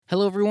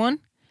Hello, everyone.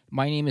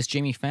 My name is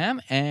Jamie Pham,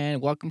 and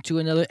welcome to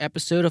another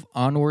episode of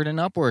Onward and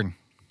Upward.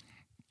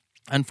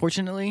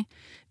 Unfortunately,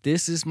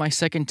 this is my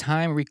second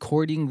time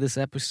recording this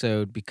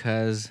episode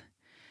because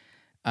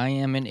I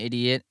am an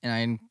idiot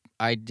and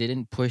I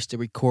didn't push the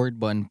record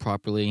button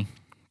properly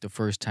the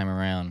first time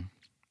around.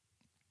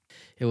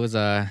 It was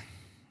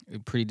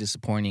pretty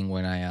disappointing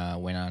when I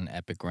went on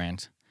Epic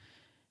Rant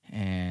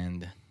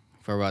and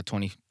for about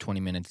 20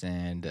 minutes,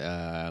 and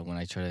when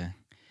I tried to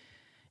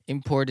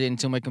import it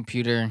into my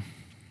computer,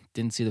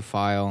 didn't see the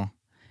file,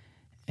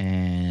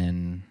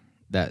 and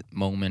that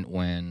moment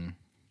when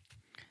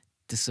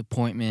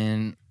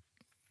disappointment,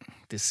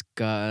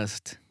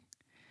 disgust,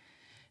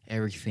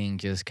 everything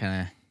just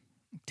kind of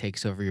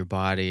takes over your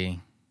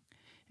body,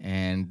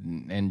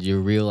 and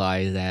you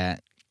realize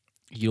that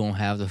you don't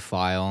have the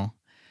file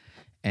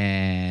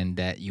and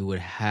that you would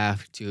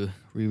have to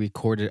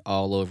re-record it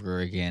all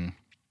over again.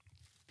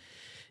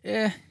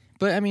 Yeah,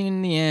 but I mean,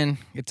 in the end,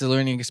 it's a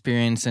learning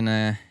experience,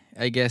 and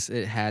I guess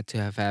it had to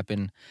have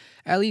happened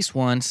at least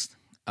once.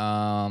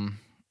 I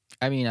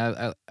mean,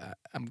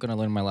 I'm gonna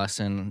learn my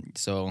lesson,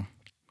 so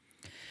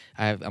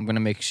I'm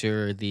gonna make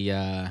sure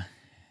the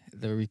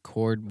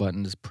record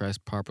button is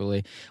pressed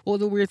properly. Well,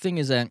 the weird thing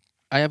is that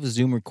I have a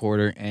Zoom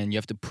recorder, and you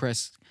have to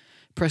press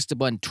the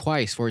button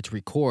twice for it to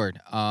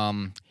record.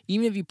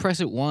 Even if you press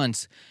it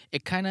once,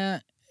 it kind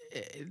of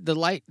the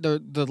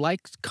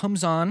light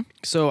comes on.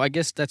 So I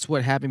guess that's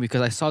what happened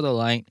because I saw the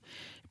light,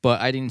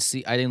 but I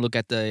didn't look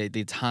at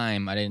the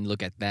time. I didn't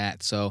look at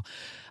that. So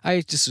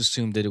I just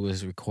assumed that it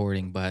was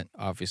recording, but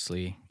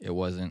obviously it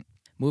wasn't.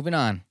 Moving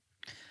on.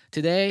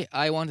 Today,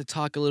 I want to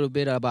talk a little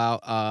bit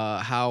about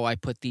how I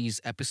put these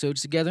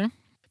episodes together.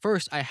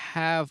 First, I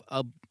have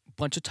a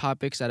bunch of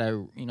topics that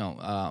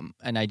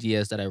and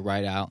ideas that I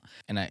write out,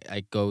 and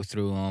I go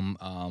through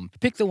them,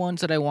 pick the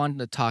ones that I want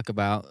to talk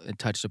about and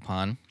touch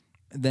upon.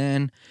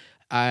 Then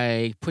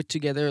I put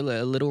together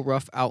a little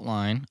rough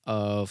outline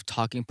of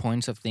talking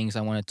points of things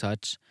I want to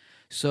touch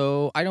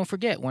so I don't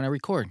forget when I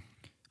record.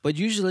 But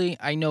usually,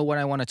 I know what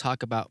I want to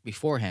talk about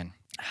beforehand.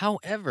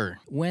 However,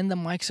 when the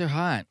mics are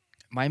hot,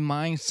 my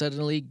mind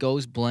suddenly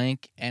goes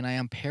blank and I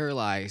am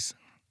paralyzed.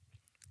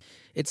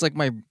 It's like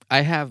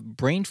I have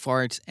brain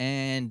farts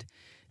and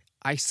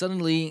I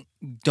suddenly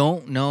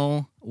don't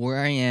know where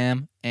I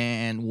am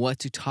and what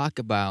to talk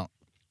about,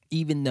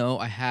 even though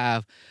I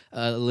have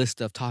a list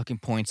of talking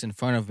points in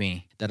front of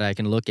me that I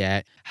can look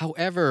at.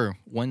 However,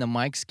 when the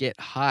mics get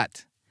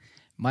hot,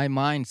 my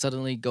mind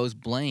suddenly goes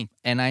blank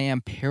and I am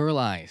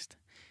paralyzed.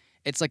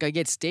 It's like I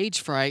get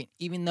stage fright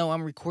even though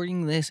I'm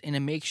recording this in a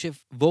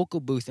makeshift vocal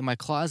booth in my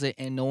closet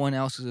and no one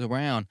else is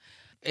around.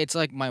 It's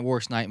like my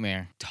worst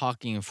nightmare,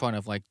 talking in front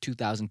of like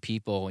 2,000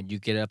 people, and you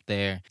get up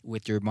there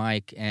with your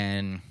mic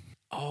and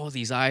all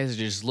these eyes are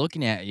just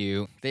looking at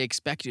you. They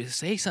expect you to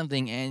say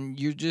something and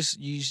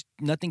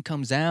nothing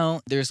comes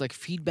out. There's like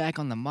feedback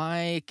on the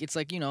mic. It's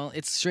like,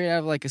 it's straight out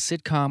of like a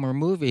sitcom or a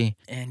movie,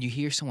 and you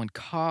hear someone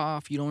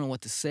cough, you don't know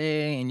what to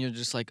say, and you're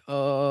just like,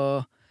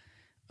 hi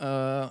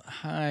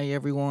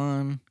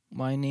everyone.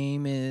 My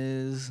name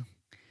is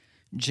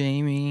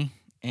Jamie,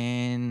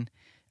 and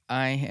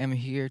I am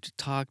here to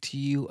talk to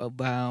you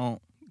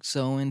about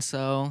so and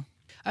so.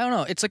 I don't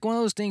know. It's like one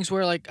of those things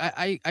where like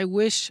I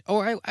wish,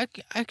 or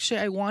actually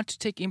I want to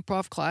take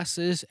improv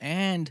classes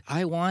and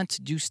I want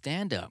to do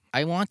stand up.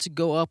 I want to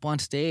go up on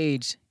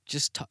stage,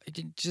 just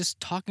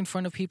talk in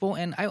front of people,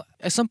 and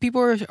some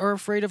people are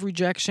afraid of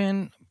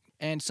rejection,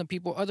 and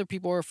other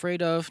people are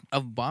afraid of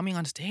bombing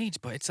on stage.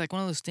 But it's like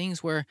one of those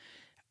things where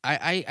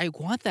I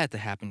want that to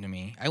happen to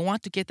me. I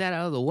want to get that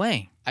out of the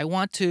way. I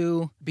want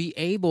to be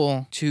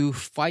able to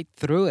fight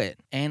through it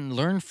and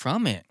learn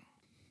from it.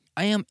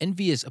 I am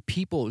envious of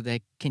people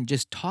that can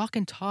just talk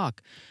and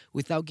talk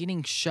without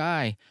getting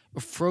shy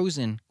or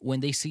frozen when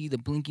they see the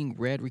blinking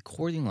red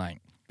recording light.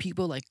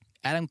 People like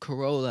Adam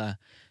Carolla,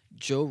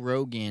 Joe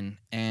Rogan,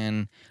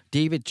 and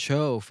David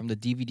Cho from the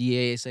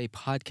DVD ASA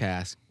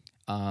podcast,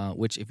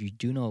 which, if you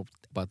do know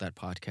about that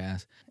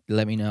podcast,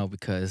 let me know,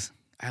 because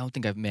I don't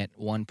think I've met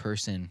one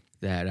person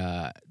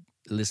that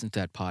listened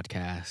to that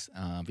podcast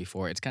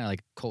before. It's kind of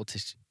like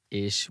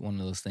cultish-ish, one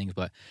of those things.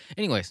 But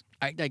anyways,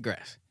 I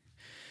digress.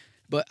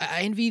 But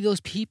I envy those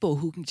people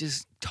who can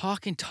just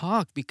talk and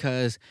talk,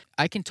 because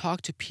I can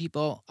talk to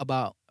people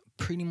about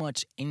pretty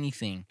much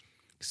anything: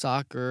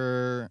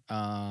 soccer,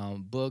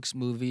 books,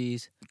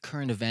 movies,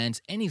 current events,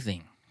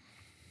 anything.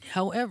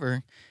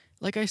 However,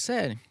 like I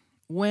said,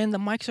 when the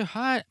mics are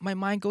hot, my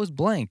mind goes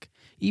blank,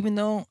 even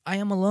though I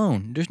am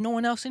alone. There's no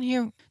one else in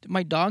here.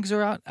 My dogs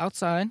are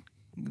outside.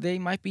 They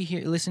might be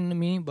here listening to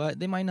me,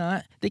 but they might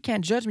not. They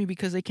can't judge me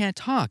because they can't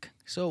talk.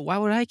 So why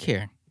would I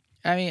care?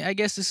 I mean, I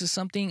guess this is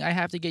something I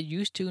have to get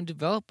used to and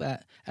develop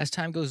as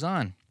time goes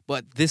on.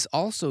 But this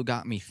also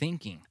got me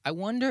thinking. I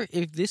wonder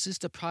if this is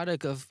the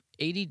product of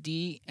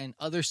ADD and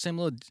other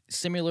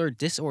similar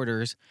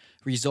disorders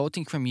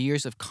resulting from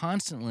years of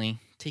constantly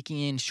taking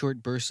in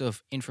short bursts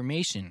of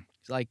information,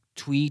 like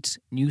tweets,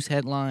 news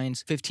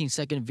headlines,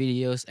 15-second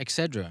videos,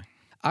 etc.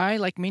 I,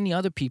 like many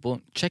other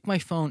people, check my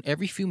phone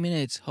every few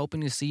minutes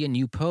hoping to see a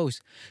new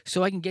post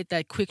so I can get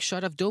that quick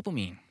shot of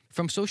dopamine.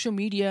 From social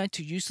media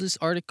to useless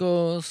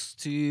articles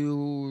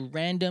to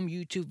random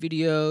YouTube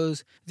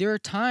videos, there are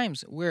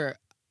times where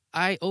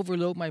I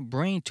overload my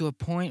brain to a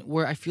point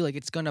where I feel like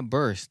it's gonna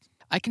burst.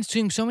 I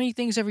consume so many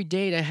things every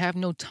day that I have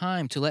no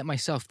time to let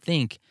myself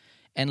think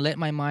and let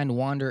my mind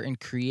wander and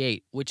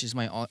create, which is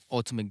my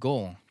ultimate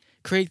goal.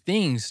 Create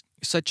things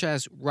such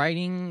as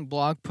writing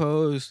blog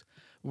posts,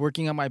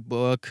 working on my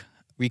book,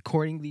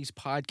 recording these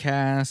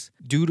podcasts,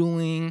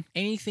 doodling,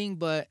 anything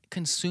but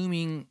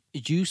consuming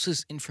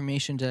useless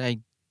information that I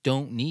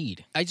don't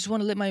need. I just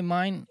want to let my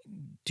mind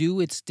do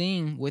its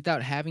thing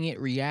without having it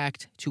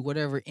react to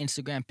whatever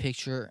Instagram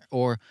picture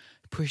or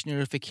push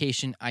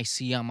notification I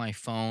see on my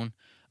phone.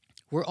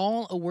 We're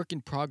all a work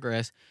in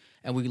progress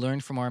and we learn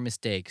from our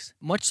mistakes.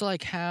 Much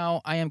like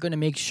how I am going to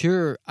make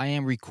sure I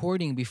am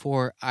recording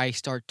before I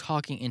start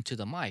talking into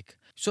the mic.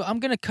 So I'm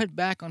going to cut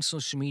back on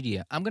social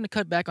media. I'm going to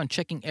cut back on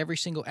checking every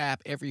single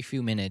app every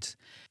few minutes.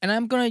 And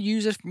I'm going to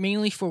use it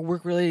mainly for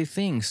work related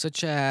things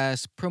such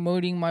as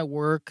promoting my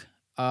work,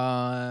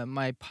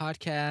 my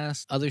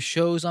podcast, other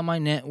shows on my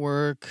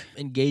network,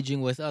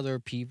 engaging with other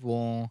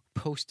people,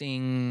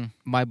 posting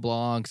my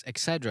blogs,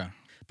 etc.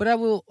 But I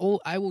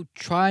will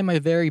try my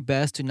very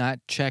best to not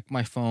check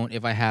my phone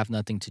if I have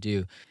nothing to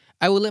do.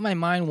 I will let my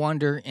mind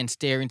wander and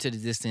stare into the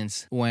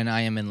distance when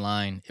I am in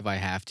line if I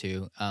have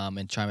to,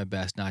 and try my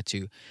best not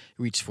to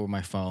reach for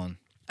my phone.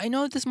 I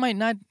know this might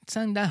not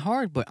sound that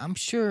hard, but I'm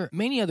sure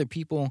many other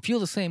people feel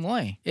the same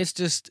way. It's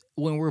just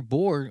when we're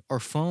bored, our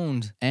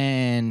phones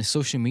and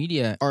social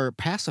media are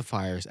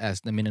pacifiers,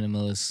 as the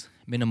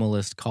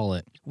minimalists call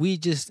it. We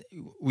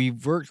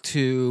revert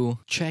to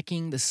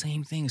checking the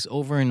same things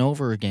over and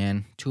over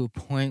again to a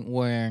point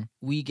where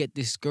we get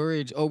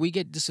discouraged or we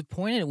get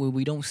disappointed when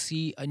we don't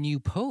see a new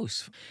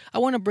post. I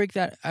want to break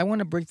that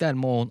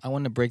mold. I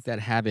want to break that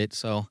habit.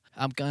 So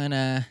I'm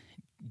gonna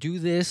do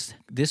this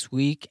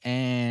week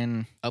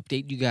and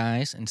update you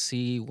guys and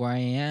see where I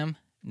am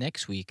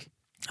next week.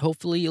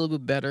 Hopefully a little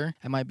bit better.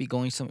 I might be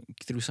going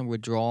through some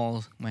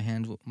withdrawals. My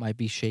hands might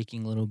be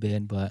shaking a little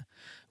bit, but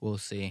we'll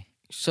see.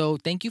 So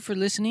thank you for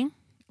listening.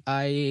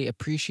 I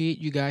appreciate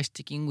you guys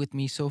sticking with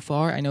me so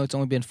far. I know it's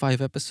only been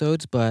 5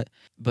 episodes, but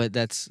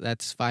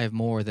that's 5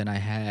 more than I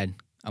had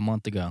a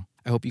month ago.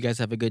 I hope you guys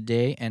have a good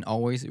day and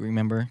always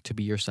remember to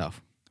be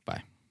yourself.